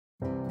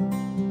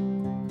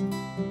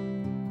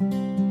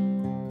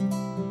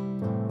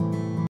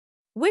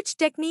Which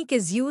technique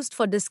is used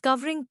for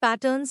discovering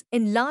patterns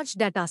in large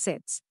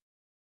datasets?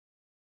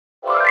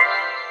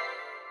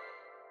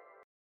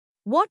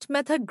 What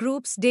method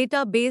groups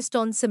data based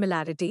on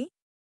similarity?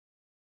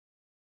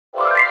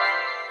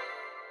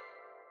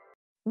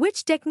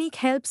 Which technique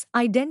helps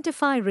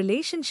identify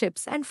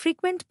relationships and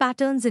frequent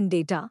patterns in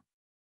data?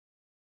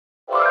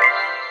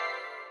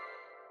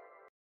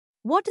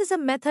 What is a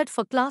method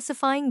for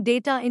classifying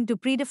data into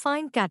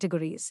predefined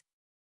categories?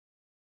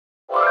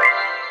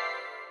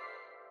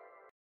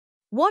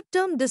 What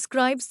term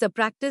describes the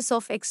practice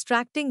of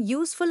extracting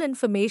useful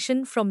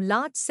information from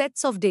large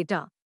sets of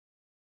data?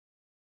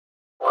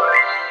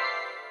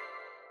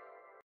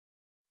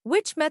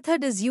 Which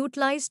method is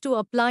utilized to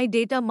apply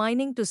data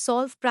mining to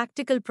solve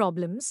practical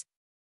problems?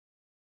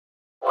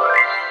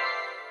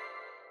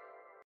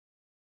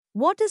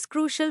 What is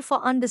crucial for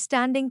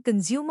understanding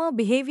consumer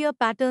behavior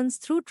patterns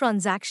through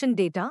transaction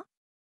data?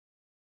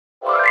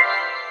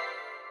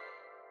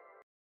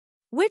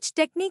 Which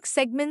technique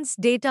segments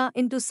data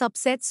into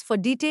subsets for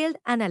detailed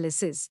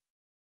analysis?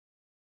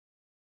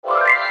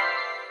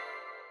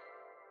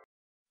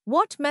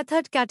 What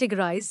method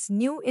categorizes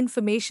new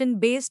information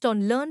based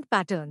on learned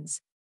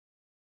patterns?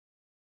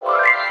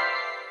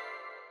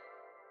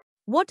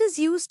 What is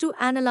used to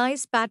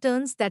analyze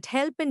patterns that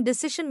help in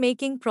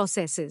decision-making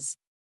processes?